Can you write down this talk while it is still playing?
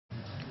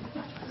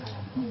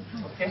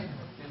Okay?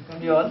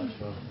 Welcome you all.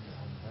 So,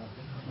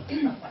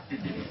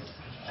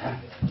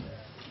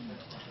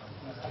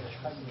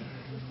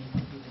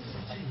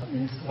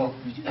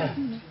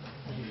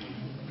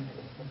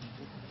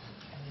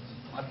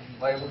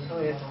 what I would do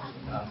is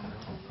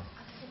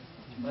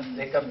first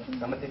take up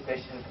some of the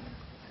questions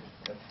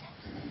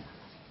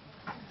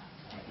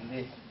in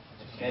the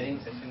sharing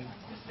session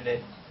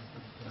yesterday.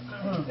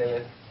 There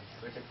were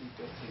quite a few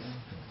questions.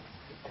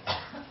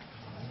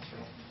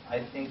 I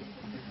think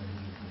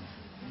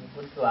it's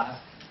good to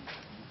ask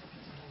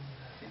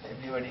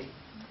everybody.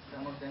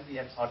 Some of them we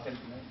have sorted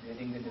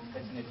during the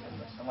discussion itself,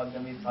 but some of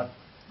them we thought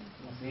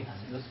would be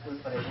useful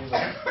for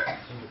everybody.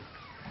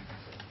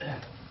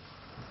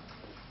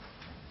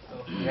 So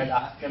we had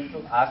asked them to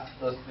ask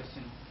those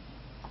questions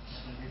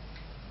in this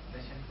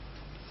session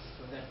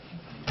so that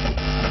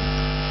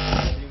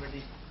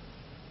everybody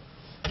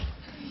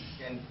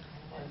can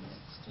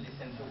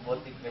listen to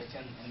both the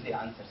question and the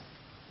answers.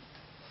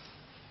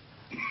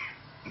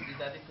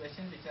 These are the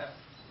questions which are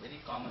very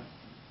common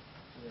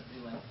to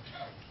everyone.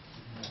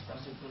 Some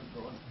people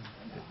don't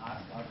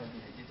ask out of the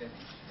hesitation.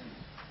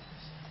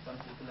 Some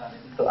people are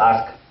able to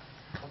ask.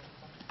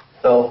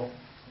 So,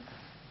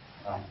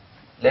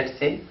 let's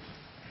see.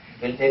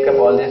 We'll take up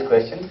all these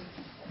questions.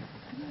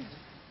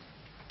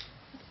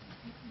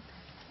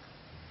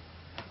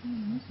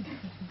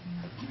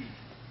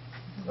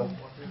 So,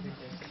 what will be the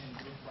question in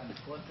group 1?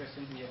 4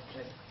 questions we have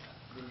read.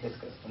 We'll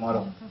discuss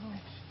tomorrow.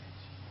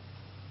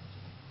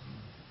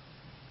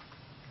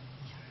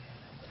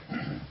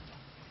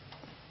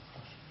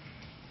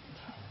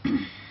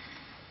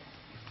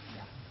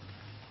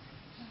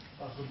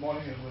 Good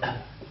morning, everyone.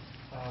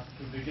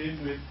 To begin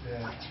with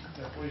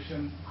the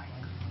question.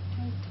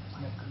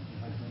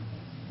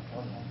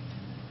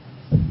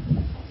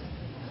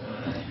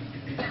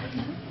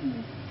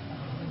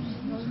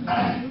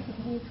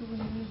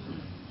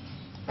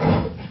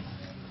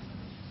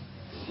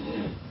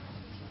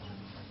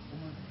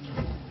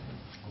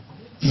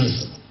 Yes.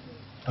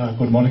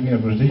 Good morning,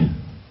 everybody.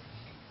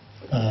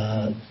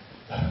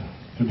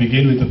 To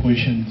begin with the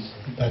questions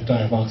that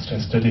I have asked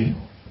yesterday,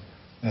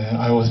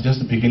 I was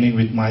just beginning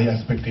with my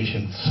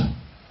expectations.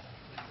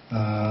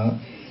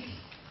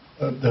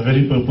 The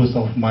very purpose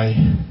of my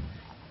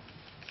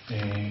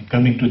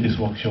coming to this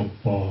workshop,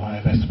 I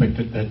have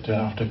expected that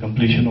after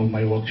completion of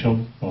my workshop,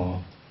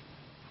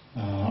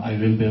 I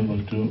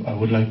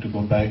would like to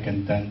go back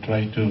and then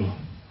try to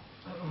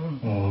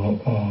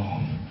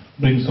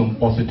bring some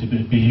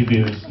positive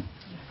behaviors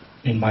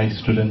in my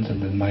students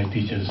and in my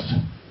teachers.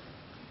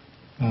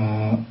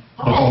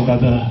 But on the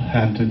other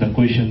hand, the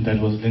question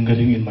that was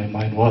lingering in my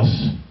mind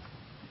was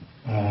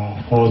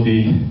for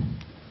the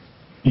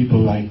people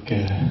like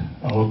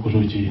our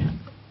Guruji.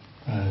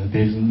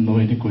 There is no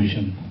any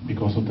question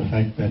because of the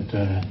fact that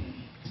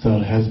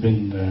Sir has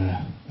been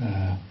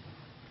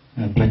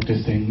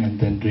practicing and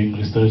then doing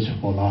research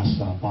for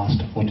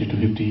past 40 to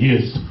 50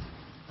 years,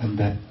 and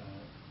that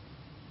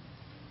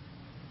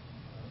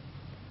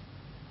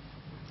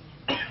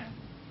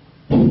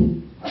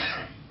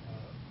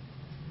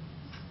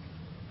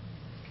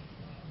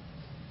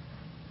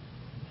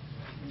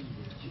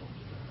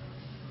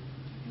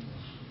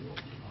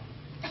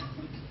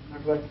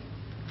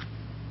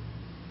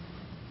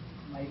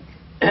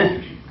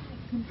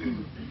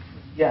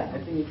Yeah,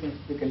 I think you can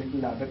speak a little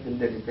louder till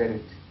they repair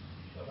it.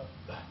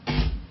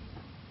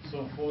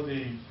 So for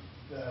the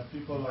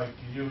people like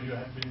you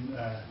have been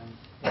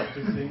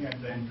practicing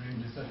and then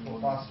doing research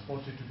for past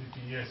 40 to 50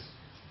 years,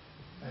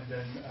 and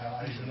then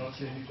I do not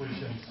see any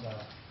questions.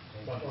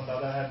 But on the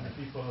other hand, the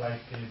people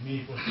like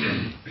me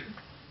personally,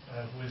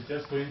 who is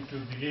just going to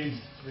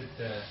begin with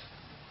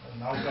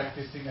now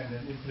practicing and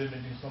then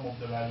implementing some of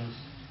the values,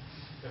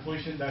 the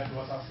question that I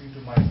was asking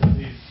to myself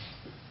is,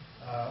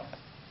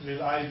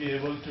 will I be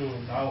able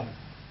to now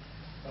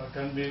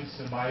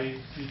convince my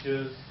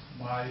teachers,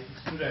 my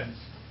students,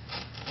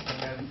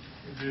 and then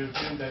do you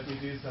think that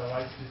it is a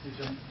wise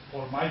decision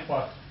for my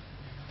part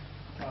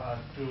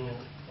to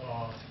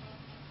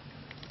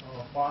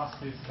pass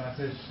this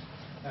message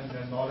and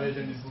the knowledge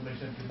and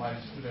information to my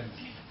students?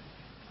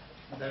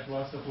 That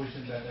was the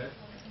question that it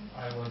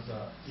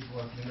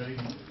was lingering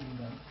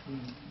in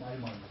my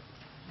mind.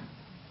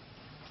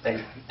 Thank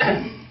you.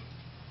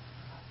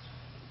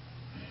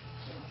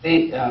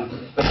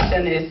 The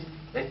question is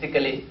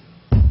basically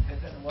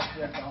whether what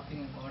we are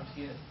talking about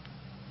here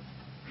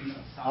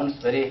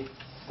sounds very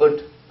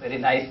good, very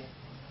nice,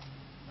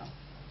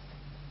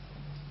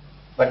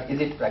 but is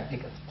it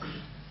practical?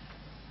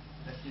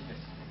 That's the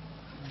question.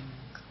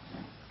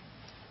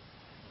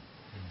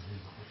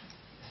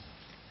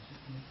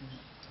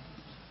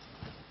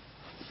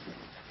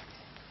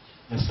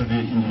 Yesterday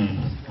in the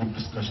group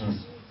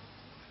discussions,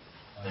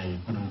 I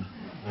couldn't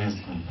raise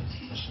the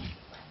question.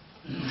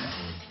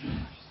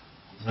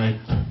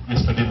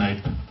 Yesterday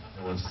night,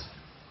 I was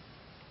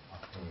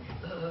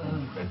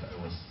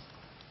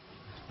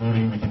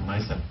exploring within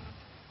myself,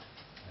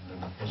 and then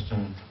the question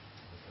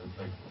I would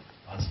like to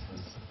ask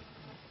is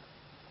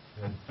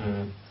that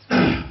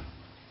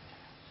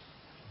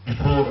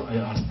before before I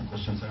ask the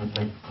questions, I would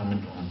like to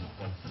comment on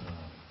what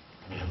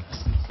we have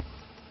discussed.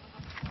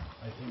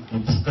 I think the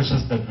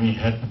discussions that we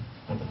had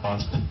for the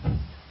past 2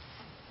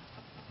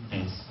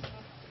 days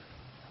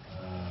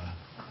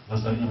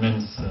was an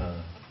immense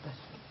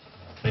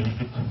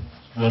benefit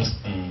towards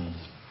the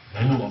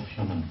value of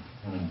human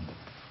being.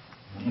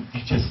 It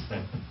teaches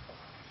that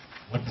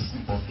what is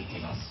important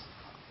in us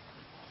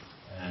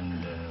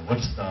and what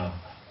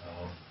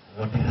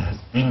has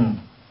been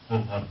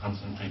so far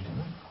concentrated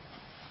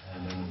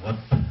and then what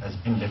has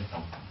been left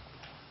out.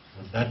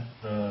 So that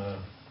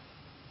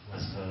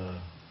was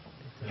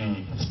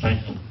very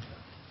striking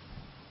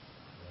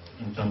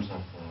in terms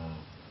of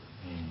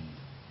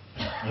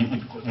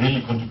it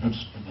really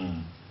contributes to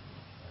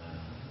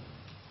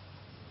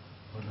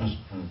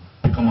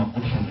become a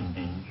good human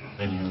being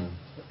when you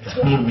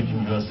explore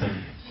within yourself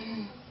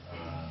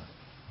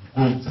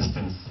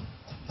coexistence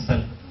of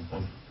self and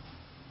body.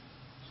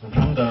 So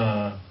from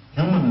the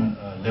human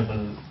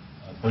level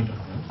point of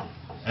view,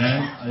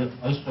 and I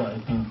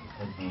think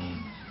for the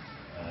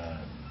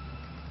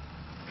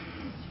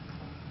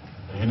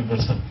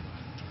universal,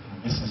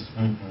 this is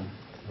going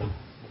to work.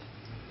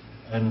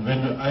 And when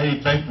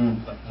I try to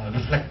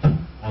reflect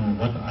on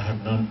what I have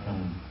learned from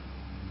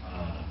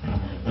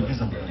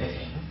Buddhism,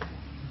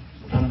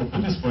 from the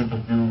Buddhist point of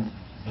view,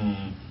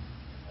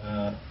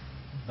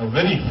 the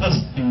very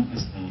first thing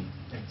is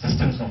the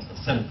existence of the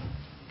self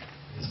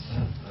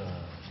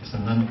is a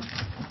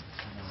non-existent.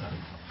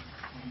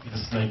 It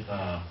is like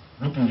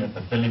looking at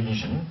the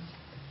television.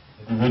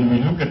 When we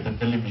look at the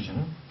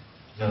television,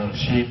 there are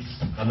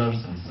shapes,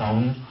 colors and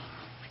sound.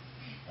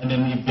 And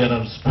then if there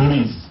are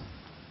stories,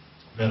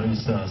 there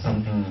is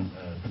something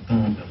to do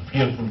with the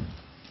fearful,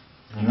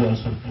 you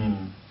also feel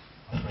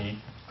afraid.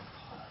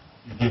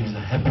 If there is a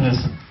happiness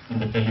in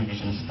the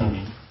television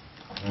story,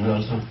 you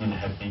also feel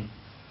happy.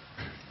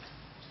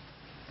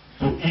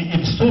 So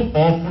it's so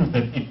powerful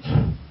that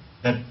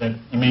that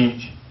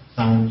image,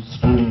 sound,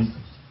 stories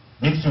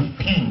makes you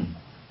feel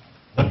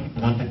what it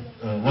wanted,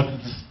 what it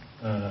is.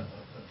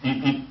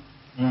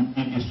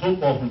 It is so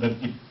powerful that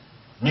it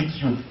makes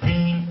you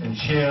feel and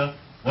share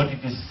what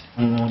it is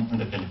going on in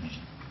the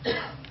television.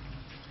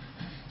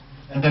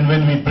 And then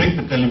when we break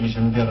the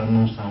television, there are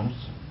no sounds,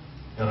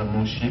 there are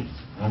no shapes,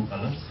 no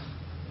colors.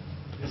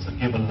 There's a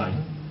cable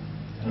line.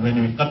 And when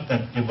we cut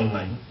that cable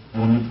line,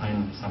 you only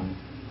find some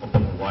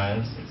copper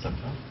wires, etc.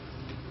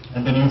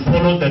 And then you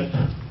follow that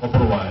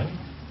copper wire,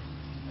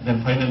 and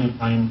then finally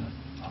find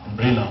an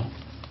umbrella,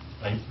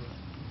 like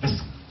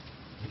this,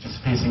 which is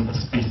facing the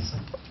space.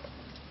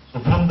 So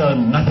from the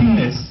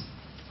nothingness,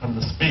 from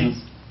the space,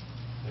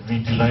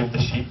 we derive the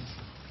shapes,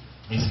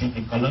 we see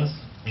the colors,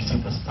 we see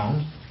the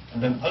sounds,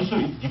 and then also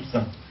it gives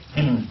a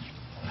feeling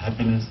of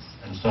happiness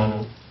and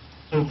sorrow.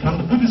 So from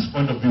the Buddhist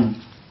point of view,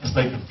 it's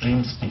like a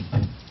dream state.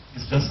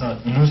 It's just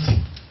elusive.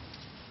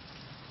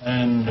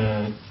 And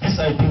this,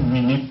 I think, we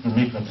need to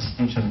make a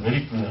distinction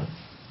very clear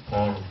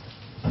for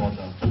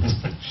the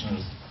Buddhist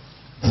practitioners.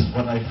 This is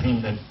what I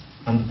feel, that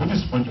from the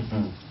Buddhist point of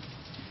view,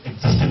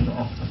 existence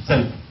of the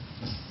self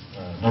is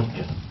not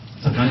there.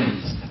 It's a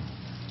non-existent.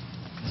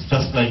 It's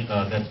just like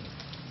that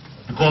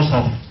because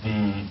of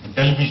the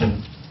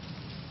television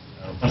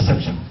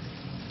perception,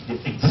 the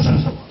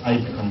existence of I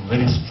become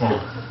very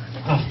strong.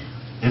 Because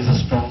there's a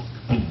strong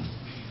feeling.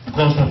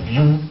 Because of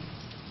you,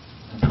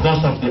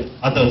 because of the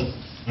others,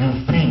 you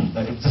feel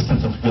the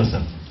existence of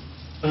yourself.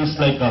 So it's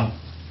like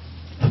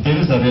if there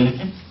is a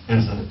relative, there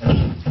is an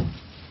absolute truth.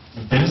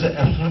 If there is an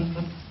absolute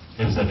truth,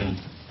 there is a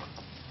relative.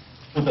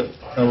 So that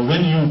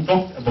when you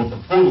talk about the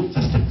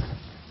coexistence,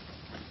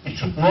 it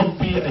should not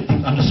be, I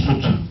think,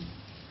 understood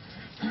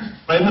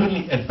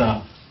primarily at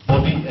the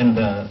body and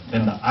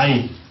then the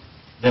I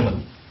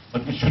level,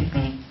 but it should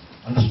be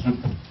understood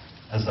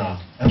as an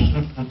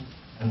absolute truth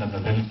and then a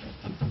relative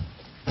truth.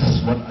 This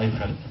is what I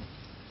felt.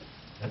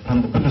 That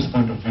from the Buddhist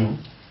point of view,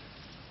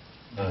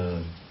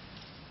 the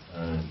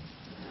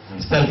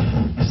self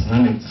is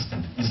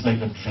non-existent. It's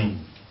like a dream.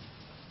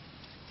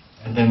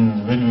 And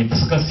then when we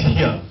discuss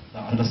here the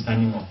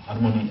understanding of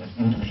harmony at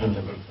individual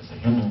level as a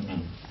human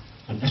being,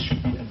 so this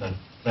should be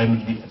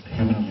primarily at the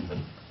human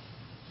level.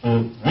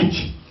 So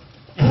which,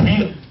 if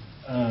we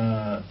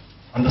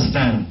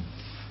understand,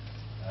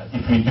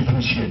 if we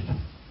differentiate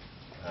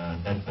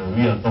that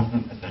we are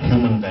talking at the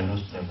human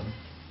values level,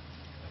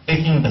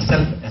 taking the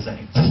self as an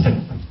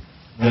existent,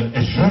 we are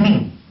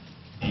assuming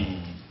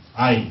the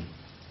I,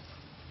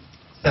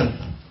 self,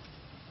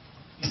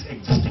 is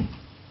existing.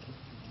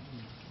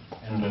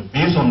 And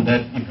based on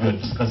that, if we are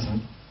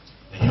discussing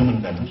the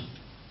human values,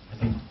 I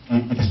think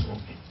it is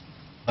okay.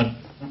 But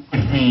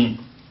if we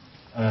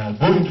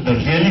go into the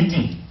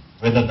reality,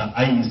 whether the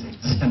I is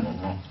existent or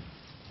not,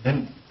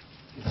 then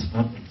it is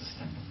not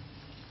existent.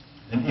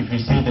 Then if we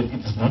say that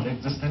it is not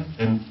existent,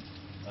 then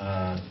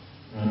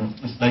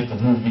it's like a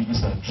movie,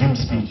 it's a dream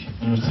stage,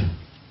 illusive.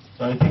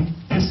 So I think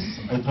this,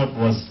 I thought,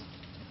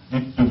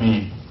 need to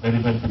be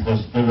verified,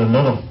 because there were a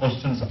lot of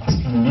questions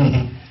asking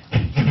me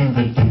during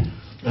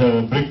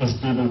the breakfast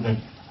table that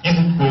is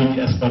it going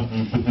as per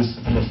the Buddhist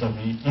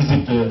philosophy, is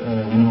it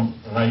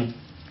right?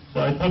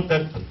 thought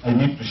that I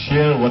need to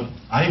share what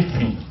I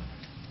feel,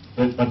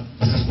 but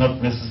this is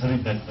not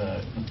necessary that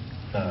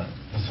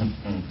this would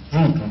be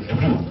true to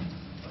everyone.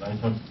 But I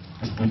thought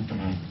this need to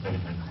be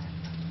verified.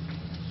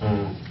 So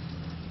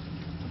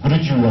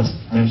Guruji was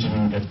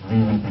mentioning that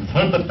we will be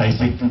further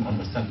dissecting on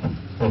the self.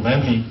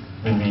 Probably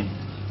when we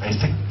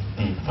dissect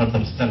the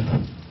further self,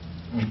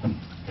 we could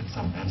get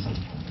some answers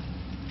from that.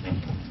 Thank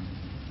you.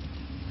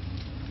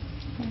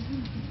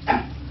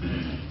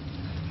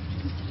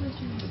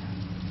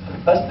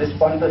 First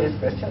respond to his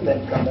question,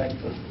 then come back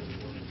to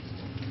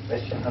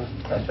question of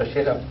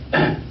Shashira.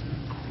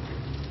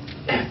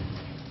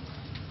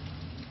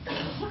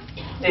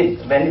 See,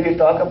 when we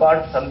talk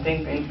about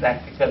something being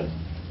practical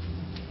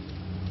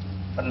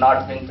or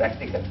not being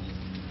practical,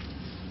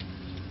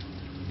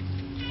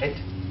 right?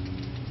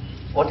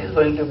 What is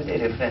going to be the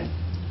reference?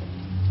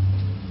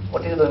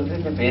 What is going to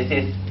be the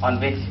basis on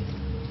which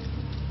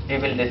we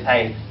will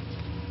decide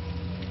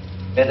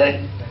whether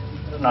it is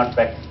practical or not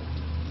practical?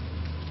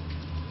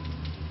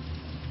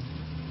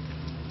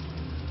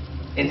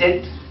 Is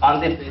it on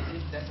the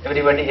basis that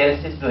everybody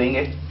else is doing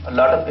it, a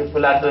lot of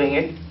people are doing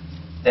it,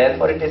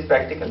 therefore it is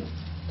practical?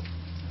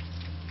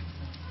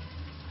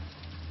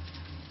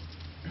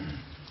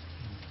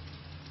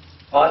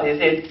 Or is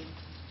it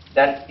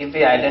that if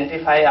we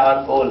identify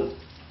our goal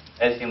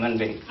as human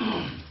beings,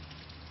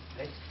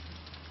 right,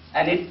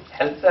 and it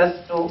helps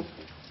us to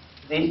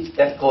reach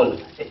that goal,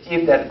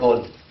 achieve that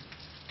goal,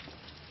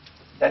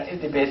 that is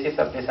the basis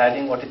of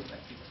deciding what is practical?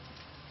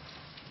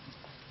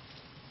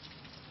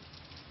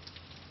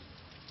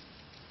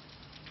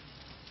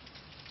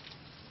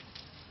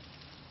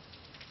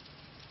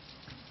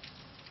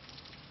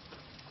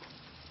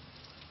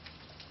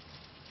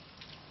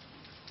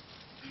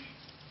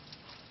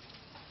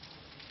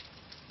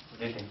 What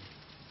do you think?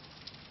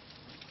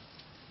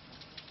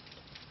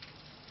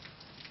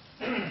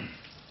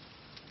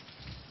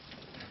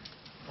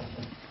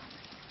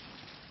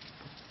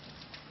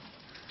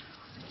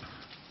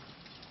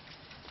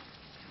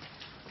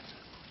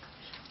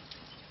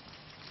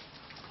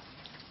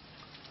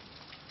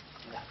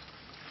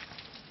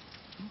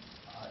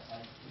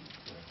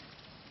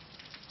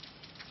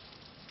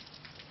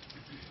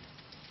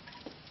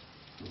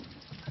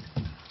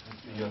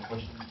 Your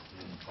question is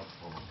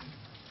thoughtful.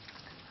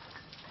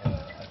 I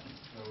think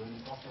when we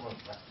talk about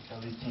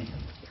practicality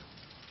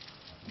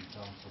in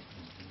terms of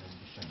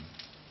implementation,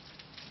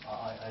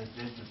 I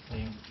tend to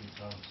think in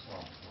terms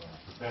of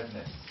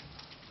preparedness.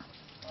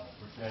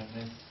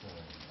 Preparedness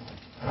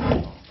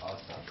of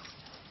ourselves.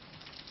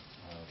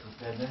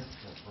 Preparedness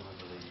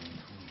probably in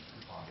two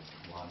parts.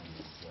 One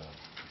is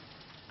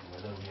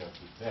whether we are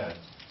prepared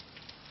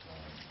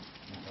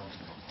in terms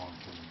of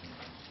conflict, in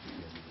terms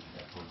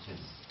of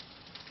approaches.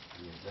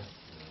 We are just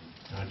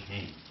third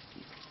day,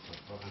 so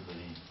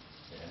probably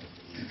the end of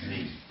the 8th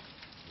day.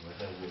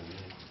 Whether we are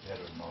really prepared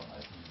or not,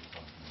 I think we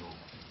come to know.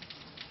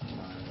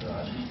 And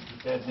I think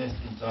preparedness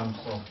in terms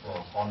of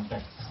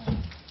context,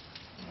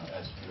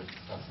 as we were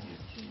discussing it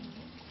in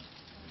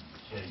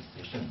the sharing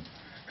session.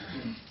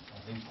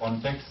 I think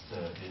context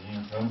is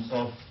in terms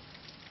of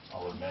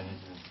our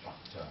management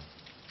structure,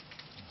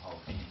 how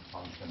things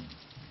function.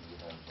 We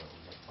have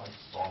quite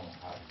strong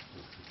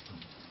hierarchical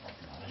system of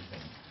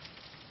management.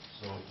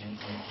 So in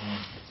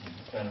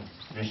this kind of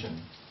situation,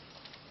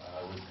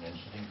 I was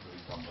mentioning, for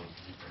example,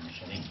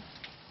 reconditioning.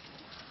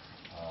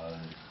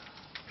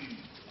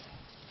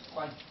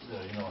 Quite,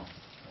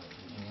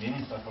 in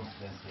many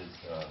circumstances,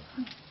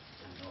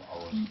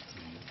 our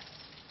superiors,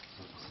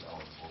 so to say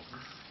our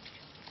bosses,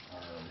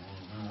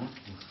 we would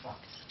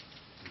instruct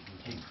to do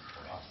things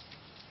for us.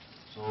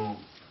 So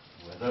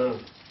whether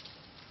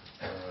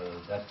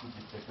that could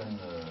be taken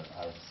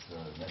as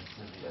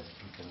necessarily as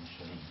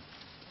reconditioning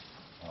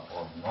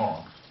or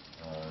not,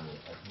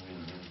 I think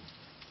will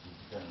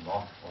depend a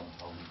lot on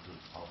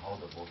how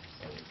the bosses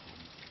are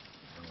actually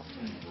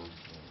giving those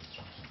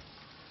instructions.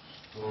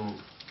 So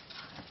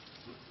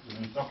when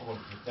we talk about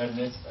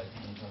preparedness, I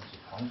think in terms of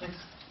context,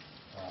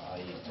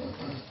 I have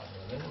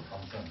a little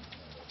concern in this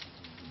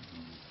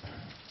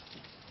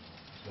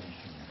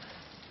situation.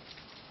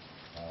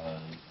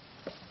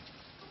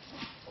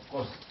 Of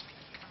course,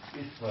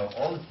 if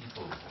all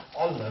people,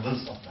 all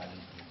levels of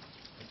management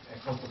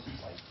across the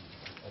society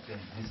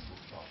attend this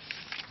workshop,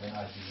 then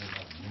I think we'll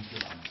have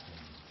mutual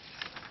understanding.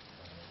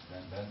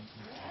 Then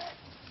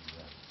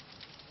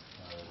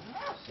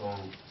so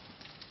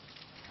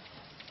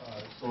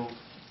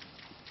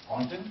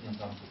content in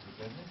terms of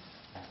preparedness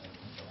and in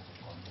terms of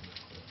content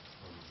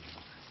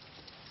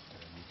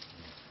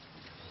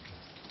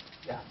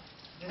Yeah,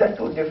 these are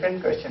two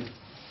different questions.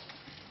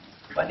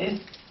 One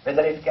is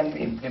whether it can be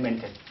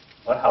implemented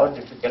or how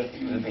difficult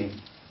it will be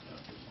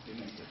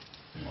implemented,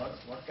 or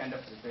what kind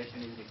of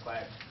preparation is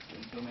required to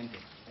implement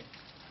it.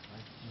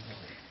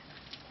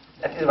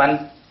 That is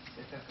one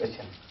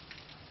question,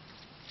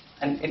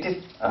 and it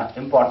is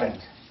important,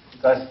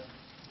 because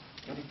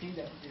if we think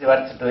that it is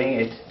worth doing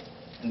it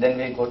and then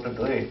we go to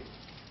do it,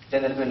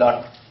 then there will be a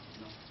lot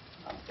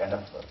of kind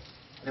of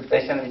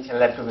preparation which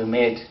will have to be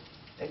made,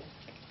 right?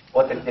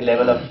 Both at the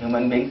level of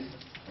human beings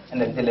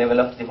and at the level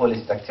of the whole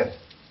structure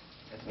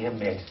that we have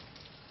made.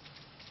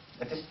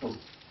 That is true.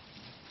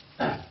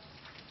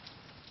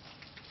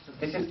 So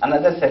this is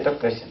another set of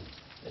questions,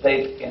 whether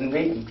it can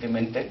be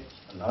implemented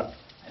or not,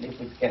 and if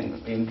it can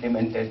be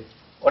implemented,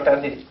 what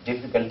are the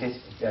difficulties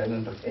which we are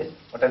going to face,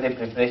 what are the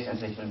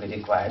preparations which will be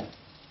required.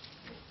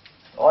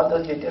 All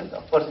those details,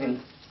 of course, we'll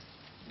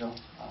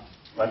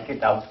work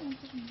it out,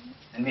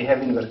 and we have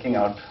been working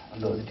out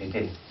on those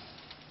details.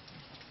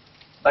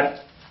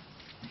 But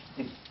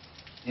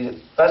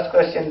the first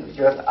question which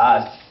you have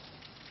asked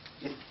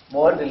is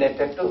more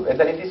related to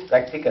whether it is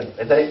practical,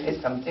 whether it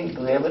is something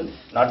doable,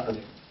 not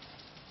doable.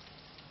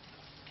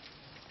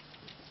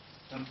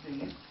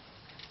 Something is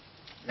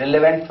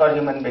relevant for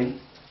human being,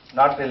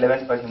 not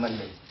relevant for human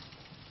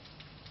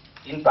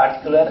being, in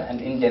particular and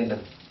in general.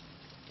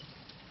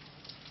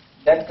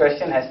 That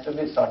question has to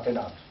be sorted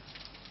out.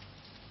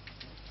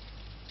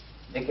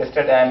 Like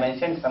yesterday I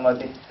mentioned, some of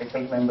the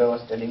faculty member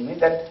was telling me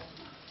that,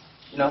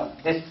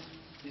 this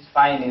is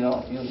fine,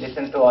 you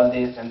listen to all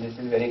this and this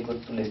is very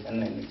good to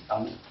listen and it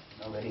sounds,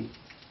 very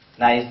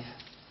nice,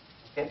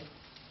 okay?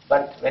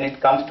 But when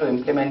it comes to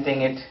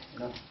implementing it,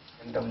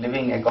 kind of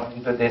living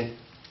according to this,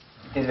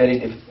 it is very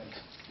difficult.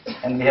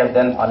 And we have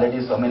done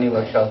already so many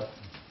workshops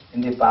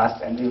in the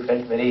past and we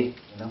felt very,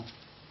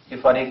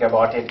 euphoric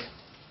about it.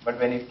 But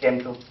when it came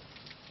to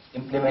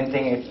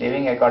implementing it,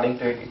 living according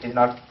to it, it is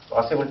not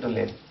possible to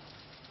live.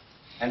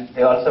 And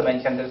they also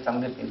mentioned that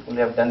some of the people who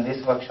have done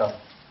this workshop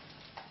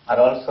are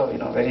also,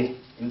 very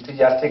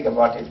enthusiastic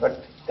about it, but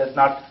it does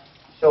not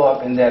show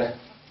up in their,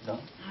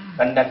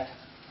 conduct.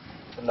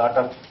 A lot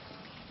of,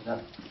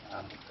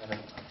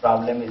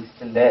 problem is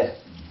still there.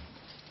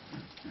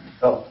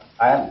 So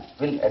I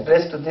will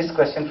address to this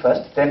question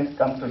first, then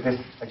come to this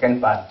second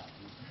part.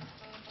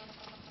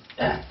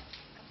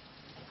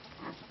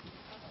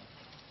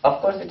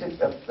 Of course, it is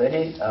a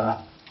very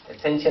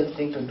essential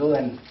thing to do,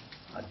 and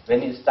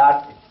when you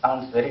start, it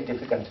sounds very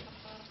difficult.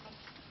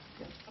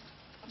 Okay.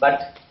 But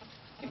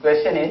the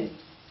question is,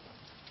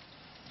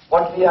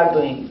 what we are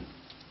doing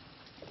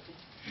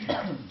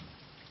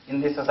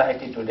in the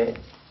society today,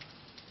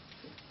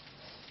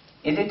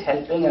 is it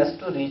helping us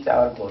to reach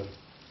our goal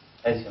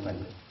as human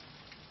beings?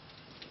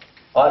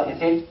 Or is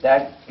it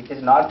that it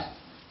is not,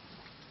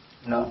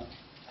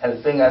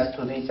 helping us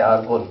to reach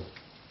our goal?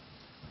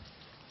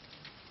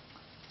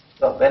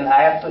 So when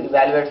I have to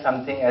evaluate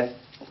something as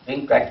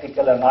being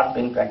practical or not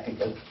being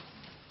practical,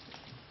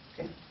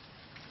 okay,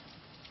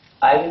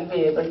 I will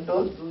be able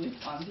to do it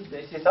on the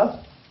basis of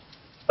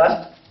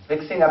first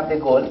fixing up the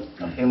goal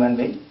of human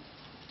being,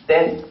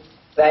 then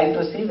trying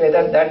to see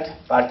whether that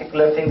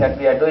particular thing that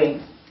we are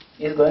doing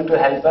is going to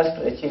help us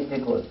to achieve the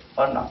goal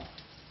or not.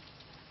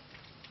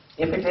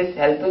 If it is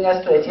helping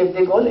us to achieve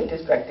the goal, it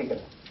is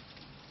practical.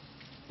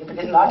 If it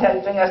is not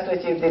helping us to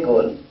achieve the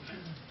goal,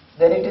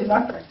 then it is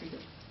not practical.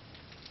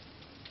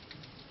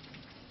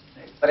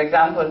 For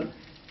example,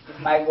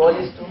 if my goal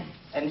is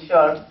to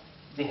ensure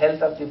the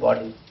health of the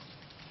body,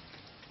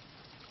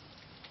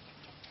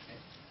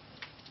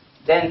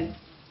 then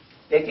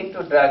taking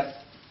to drugs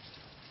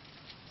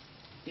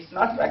is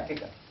not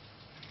practical.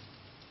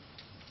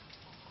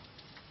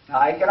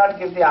 Now I cannot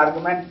give the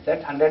argument that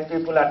 100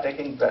 people are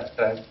taking drugs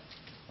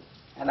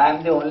and I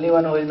am the only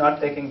one who is not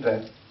taking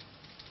drugs.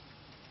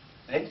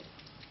 Right?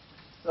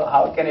 So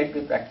how can it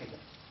be practical?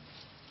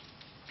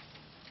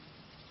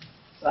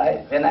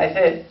 So when I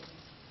say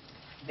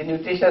the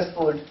nutritious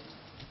food,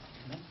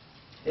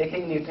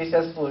 taking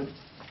nutritious food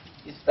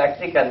is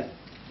practical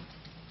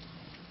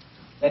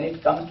when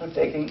it comes to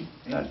taking,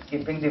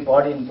 keeping the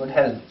body in good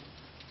health.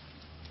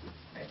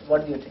 Right?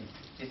 What do you think?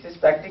 This is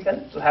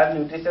practical, to have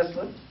nutritious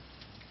food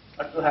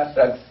or to have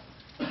drugs?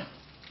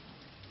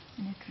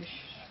 Nutritious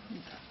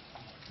food.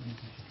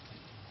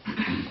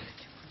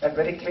 That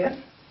very clear?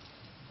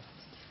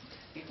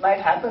 It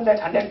might happen that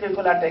 100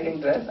 people are taking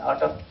drugs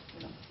out of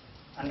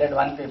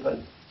 101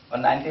 people, or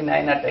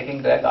 99 are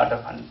taking drug out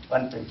of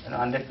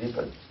 100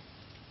 people.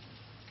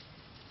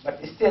 But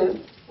still,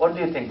 what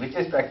do you think? Which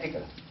is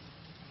practical?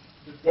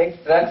 To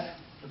take drugs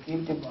to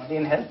keep the body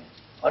in health,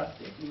 or to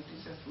take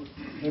nutritious food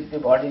to keep the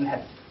body in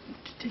health?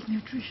 To take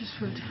nutritious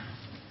food.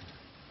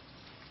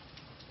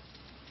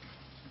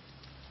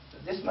 So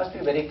this must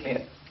be very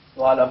clear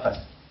to all of us.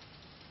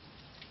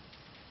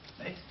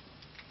 Right?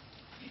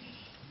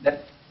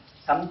 That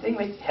something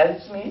which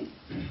helps me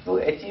to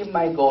achieve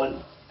my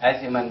goal as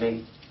human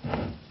being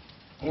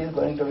is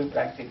going to be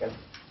practical.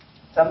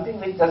 Something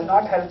which does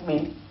not help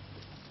me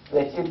to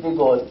achieve the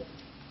goal,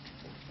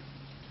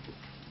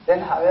 then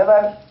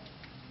however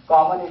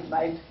common it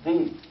might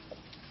be,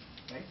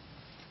 right,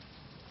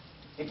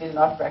 it is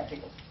not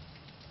practical.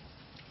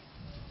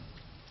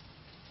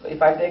 So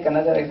if I take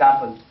another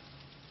example,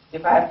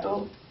 if I have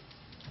to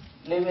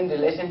live in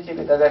relationship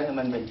with other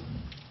human beings,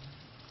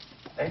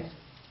 right,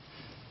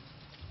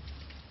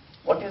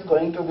 what is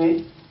going to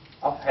be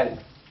of help?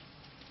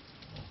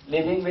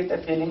 Living with a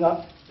feeling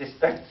of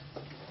respect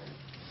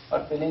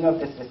or feeling of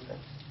disrespect?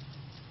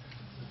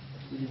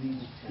 Living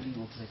with feeling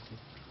of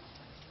respect.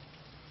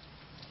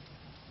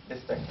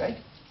 Respect, right?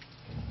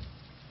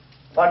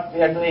 what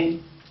we are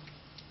doing?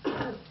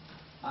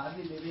 Are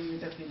we living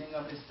with a feeling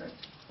of respect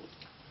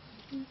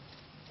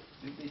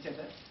with each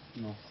other?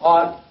 No.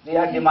 Or we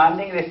are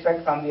demanding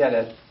respect from the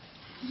other,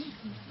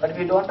 but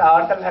we don't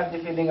ourselves have the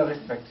feeling of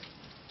respect.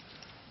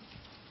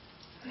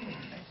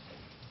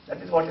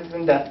 That is what is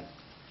being done.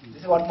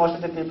 This is what most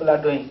of the people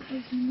are doing.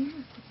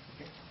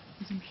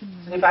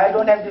 So if I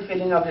don't have the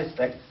feeling of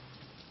respect,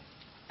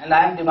 and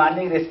I am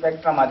demanding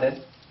respect from others,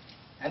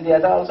 and the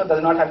other also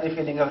does not have the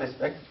feeling of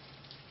respect,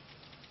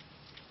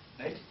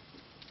 right?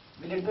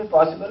 Will it be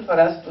possible for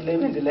us to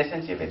live in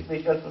relationship with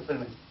mutual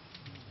fulfillment?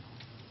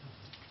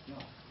 No.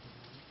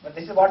 But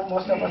this is what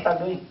most of us are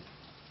doing.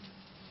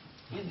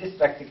 Is this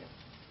practical?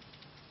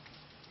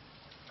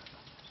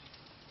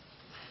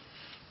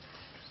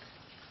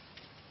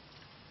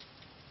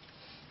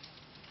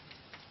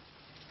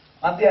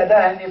 On the other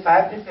hand, if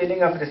I have the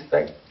feeling of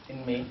respect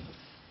in me,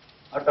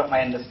 out of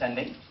my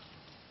understanding,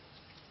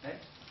 right,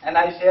 and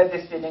I share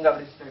this feeling of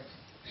respect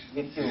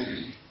with you,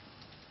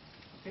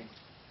 okay,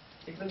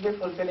 it will be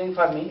fulfilling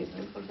for me, it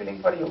will be fulfilling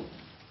for you.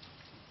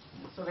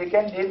 So we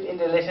can live in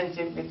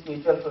relationship with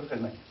mutual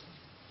fulfillment.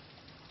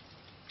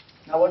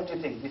 Now what do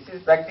you think? This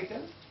is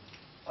practical,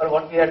 or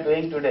what we are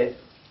doing today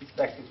is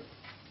practical?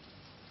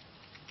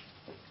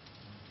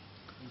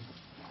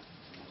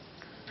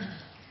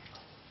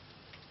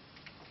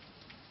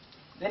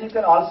 Then you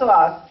can also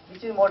ask,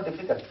 which is more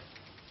difficult?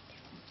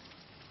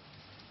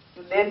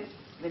 To live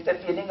with a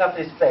feeling of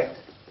respect,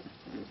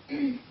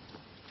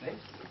 right,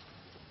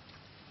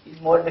 is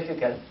more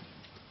difficult,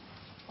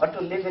 or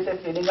to live with a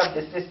feeling of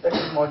disrespect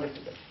is more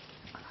difficult.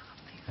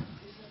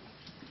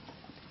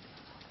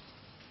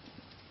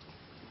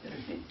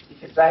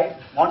 If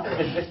you want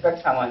to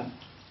disrespect someone,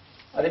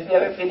 or if you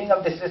have a feeling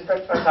of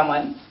disrespect for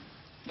someone,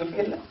 you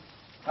feel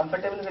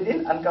comfortable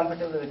within,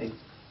 uncomfortable within.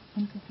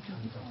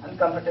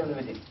 Uncomfortable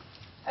within.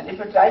 And if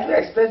you try to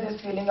express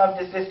this feeling of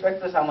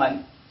disrespect to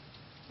someone,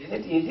 is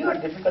it easy or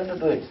difficult to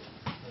do it?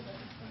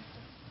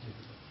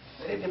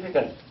 Very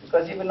difficult,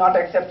 because he will not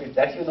accept it,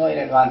 that you know in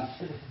advance.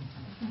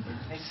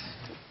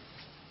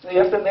 So you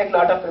have to make a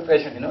lot of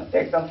preparation,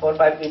 take some 4 or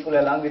 5 people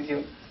along with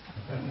you,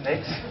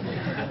 right?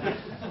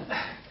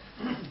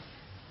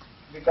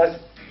 Because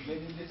when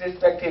you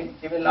disrespect him,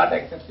 he will not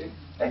accept it,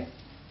 right?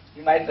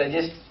 He might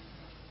resist,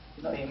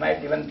 he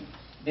might even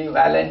be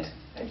violent,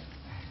 right?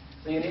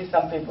 So you need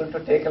some people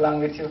to take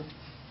along with you.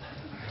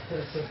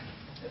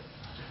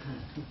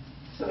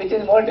 So which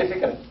is more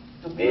difficult,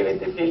 to be with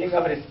the feeling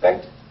of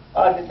respect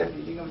or with the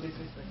feeling of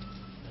disrespect?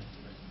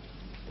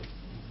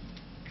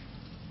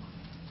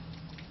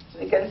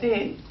 So you can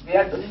see we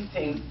are doing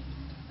things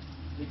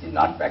which is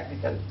not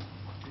practical,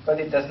 because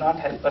it does not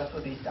help us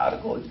to reach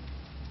our goal.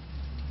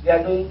 We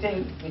are doing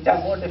things which are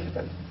more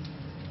difficult.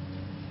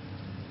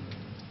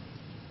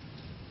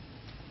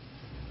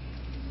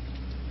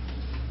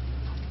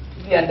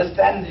 If we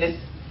understand this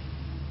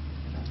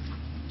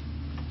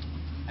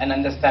and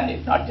understand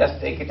it, not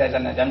just take it as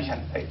an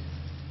assumption, right?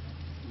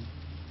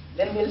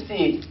 Then we'll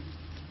see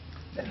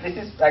that this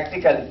is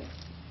practical,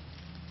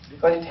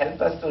 because it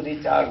helps us to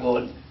reach our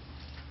goal,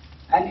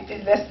 and it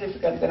is less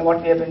difficult than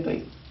what we have been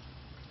doing.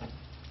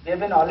 We have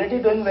been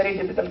already doing very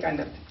difficult kind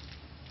of things.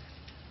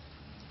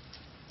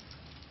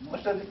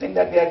 Most of the things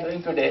that we are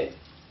doing today,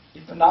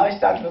 if you now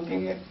start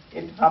looking at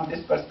it from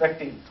this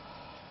perspective,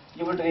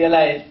 you would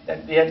realize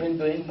that we have been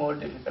doing more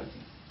difficult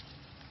things.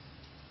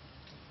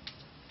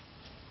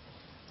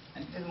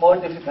 And it is more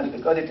difficult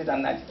because it is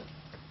unnatural.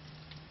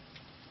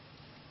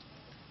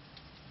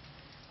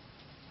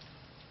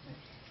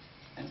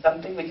 And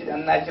something which is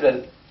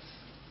unnatural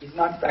is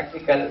not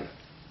practical,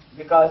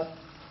 because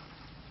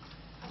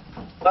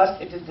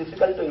first, it is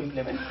difficult to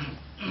implement.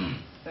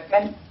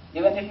 Second,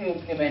 even if you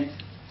implement,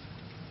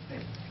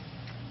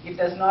 it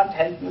does not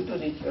help you to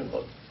reach your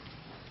goal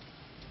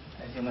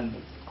as human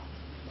beings.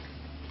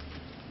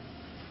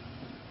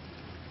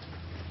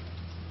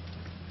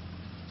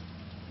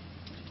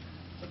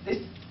 So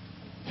this,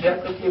 you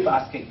have to keep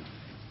asking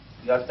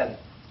yourself,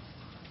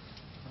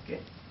 okay,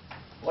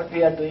 what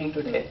we are doing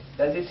today,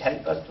 does it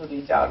help us to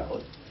reach our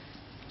goal?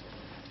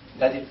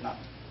 Does it not?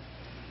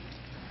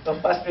 So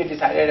first we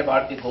decided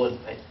about the goal,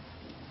 right?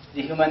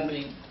 The human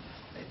being,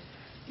 right?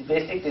 The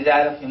basic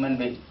desire of human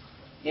being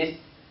is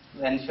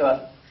to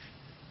ensure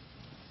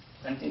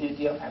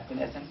continuity of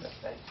happiness and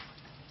prosperity.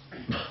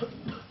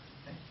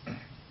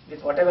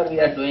 With whatever we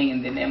are doing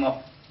in the name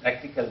of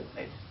practical,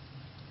 right?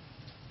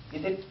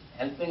 Is it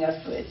helping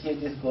us to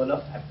achieve this goal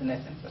of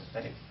happiness and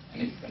prosperity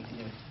and its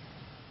continuity?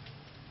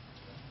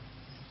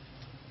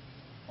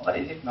 Or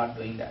is it not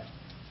doing that?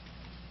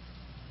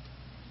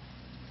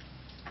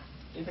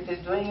 If it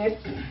is doing it,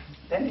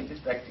 then it is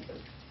practical.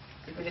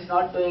 If it is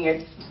not doing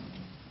it,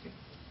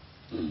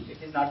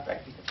 it is not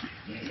practical.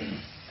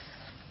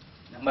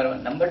 Number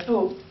one. Number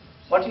two,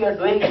 what you are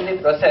doing in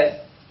the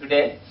process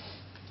today,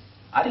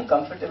 are you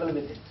comfortable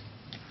with it?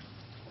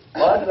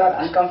 Or you are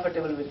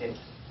uncomfortable with it?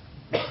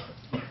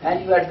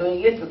 And you are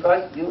doing it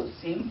because you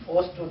seem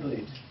forced to do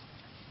it.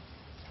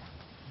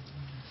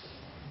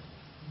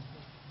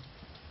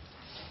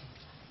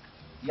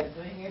 You are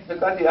doing it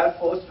because you are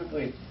forced to do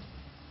it.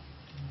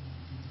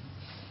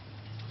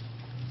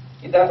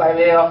 Either by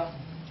way of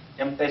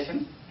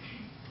temptation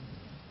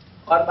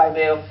or by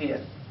way of fear.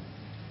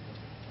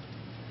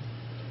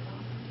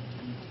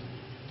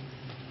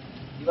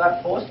 You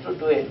are forced to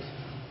do it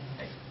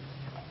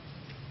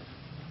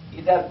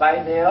either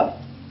by way of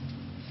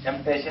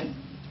temptation,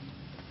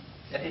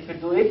 that if you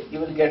do it, you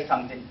will get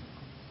something,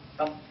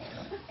 some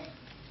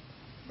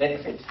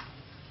benefit,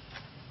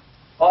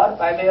 or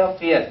by way of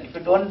fear. If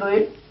you don't do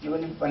it, you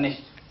will be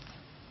punished,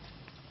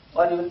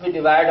 or you will be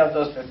deprived of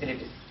those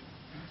facilities.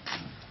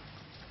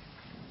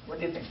 What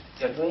do you think?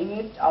 You are doing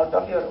it out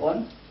of your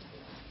own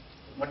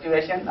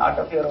motivation, out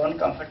of your own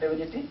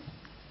comfortability,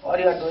 or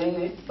you are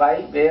doing it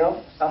by way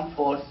of some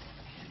force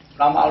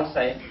from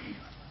outside,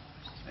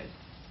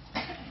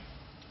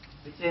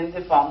 which is in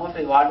the form of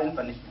reward and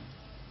punishment.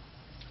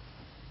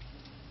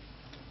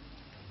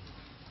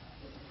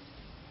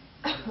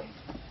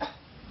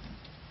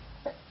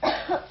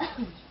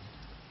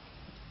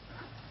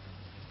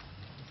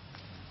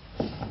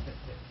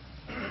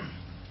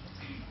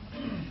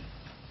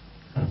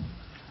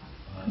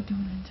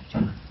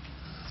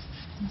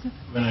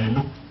 When I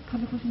look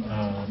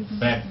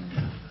back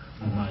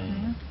to my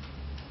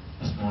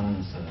this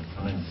morning's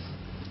comments,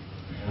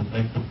 I would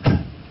like to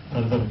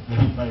further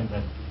clarify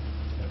that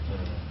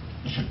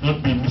it should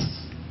not be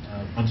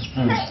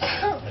misconstrued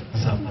that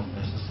these are not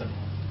necessary.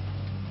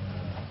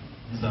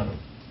 These are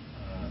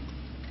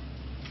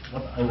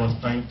what I was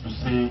trying to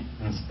say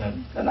is that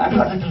I'm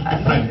not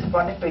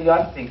responding to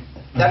your thing.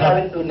 That I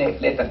will do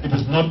later. It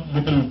is not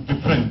little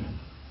different.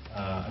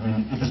 I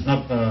mean, it is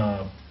not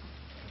the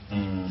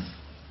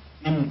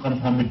in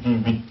conformity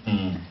with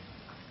the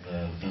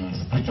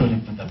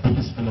spirituality, the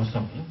Buddhist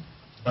philosophy,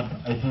 but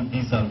I think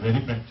these are very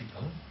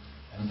practical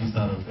and these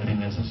are very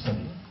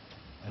necessary.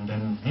 And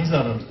then these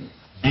are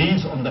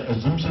based on the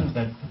assumption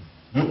that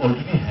you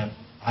already have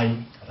I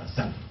or a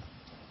self,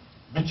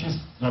 which is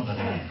not the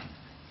reality.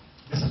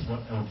 This is what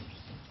I want to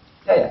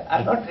say. Yeah,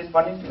 I'm not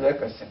responding to your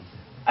question.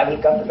 I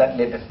will come to that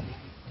later.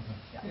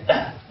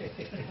 Yeah.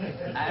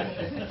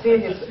 I'm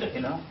still,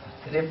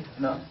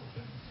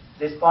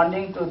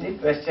 responding to the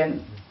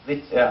question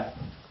which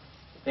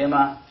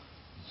Prema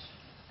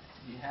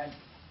we had,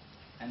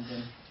 and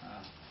then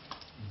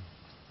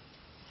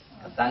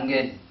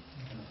Sangye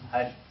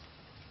had.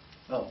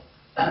 So,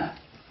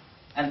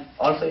 and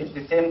also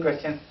the same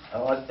question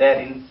was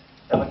there in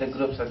some of the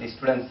groups of the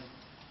students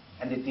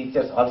and the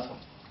teachers also.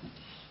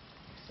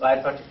 So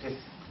I thought it is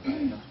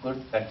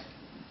good that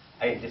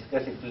I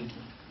discuss it in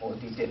more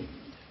detail.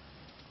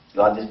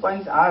 So all these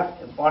points are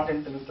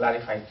important to be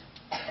clarified,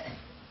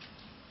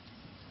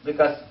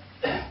 because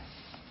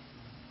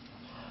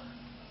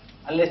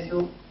unless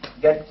you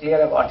get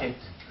clear about it,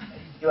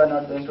 you are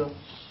not going to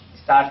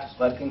start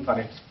working for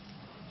it.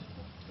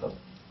 So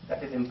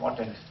that is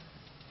important.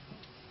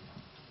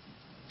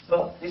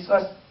 So this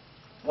was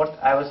what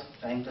I was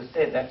trying to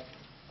say, that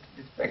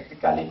this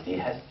practicality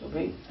has to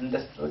be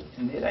understood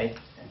in the right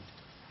sense.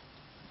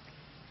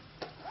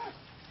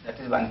 That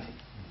is one thing.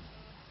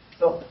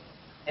 So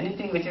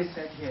anything which is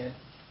said here,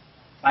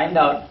 find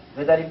out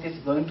whether it is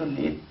going to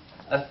lead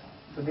us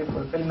to the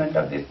fulfillment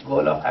of this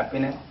goal of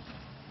happiness,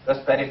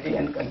 prosperity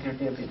and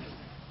continuity of the truth.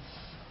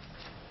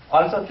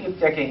 Also keep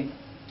checking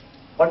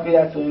what we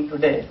are doing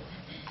today.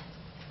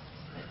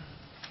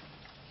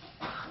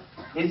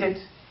 Is it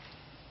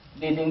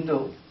leading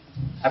to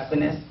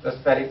happiness,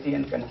 prosperity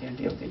and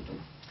continuity of the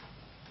truth?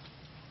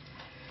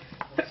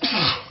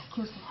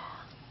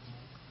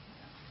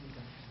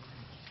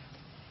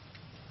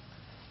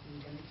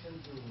 In connection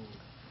to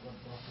what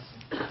Dr.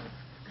 said,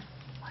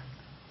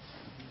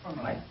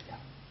 Right.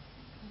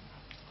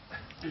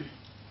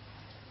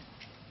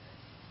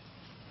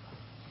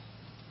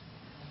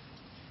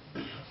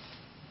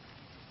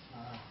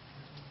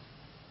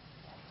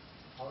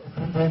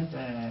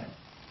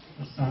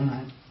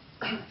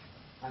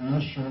 I'm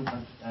not sure,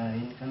 but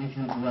in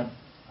connection to what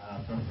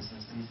Professor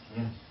says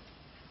here,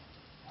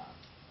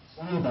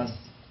 some of us,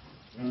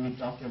 when we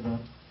talk about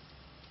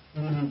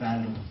human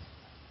value,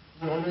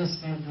 we always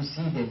tend to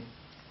see that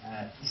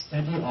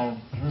study of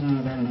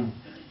human value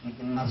you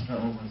can master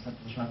over such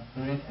a short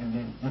period, and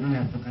then you don't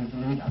have to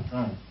continue it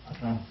after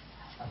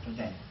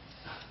that.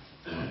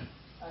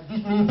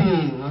 This may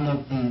be one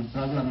of the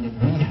problems that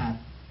we have,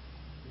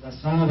 because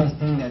some of us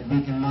think that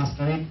we can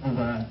master it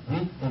over a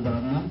week, over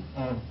a month,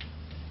 or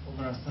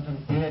over a certain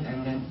period,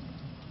 and then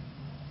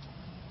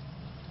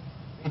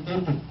we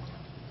tend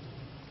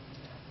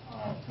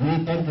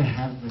to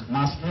have this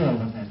mastery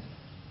over that.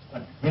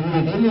 But when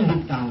we really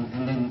look down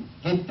and then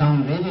get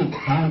down, really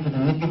down to the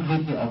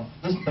nitty-gritty of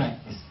this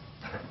practice,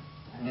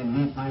 and then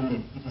we find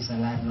that it is a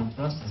lifelong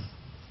process.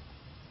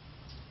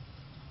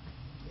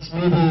 This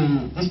may be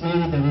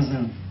the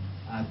reason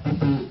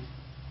people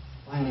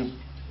find it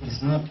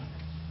is not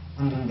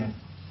something that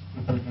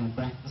people can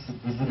practice it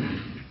easily,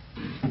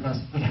 because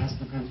it has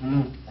to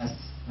continue as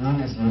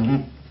long as you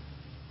live.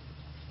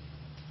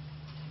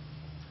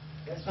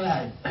 That's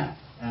why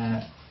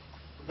I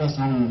put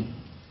some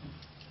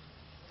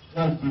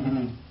 12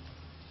 evening,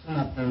 soon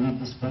after we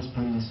dispersed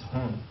from this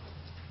hall,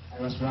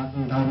 I was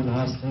walking down the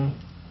hostel,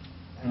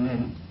 and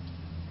then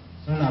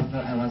soon after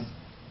I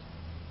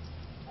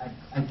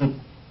could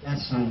catch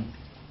some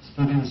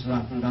students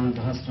walking down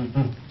the hostel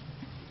too.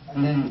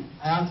 And then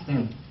I asked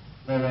them,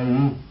 where were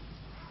you?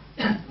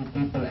 The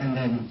people, and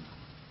then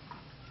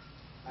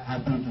I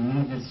happened to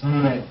know that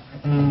somewhere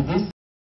attending this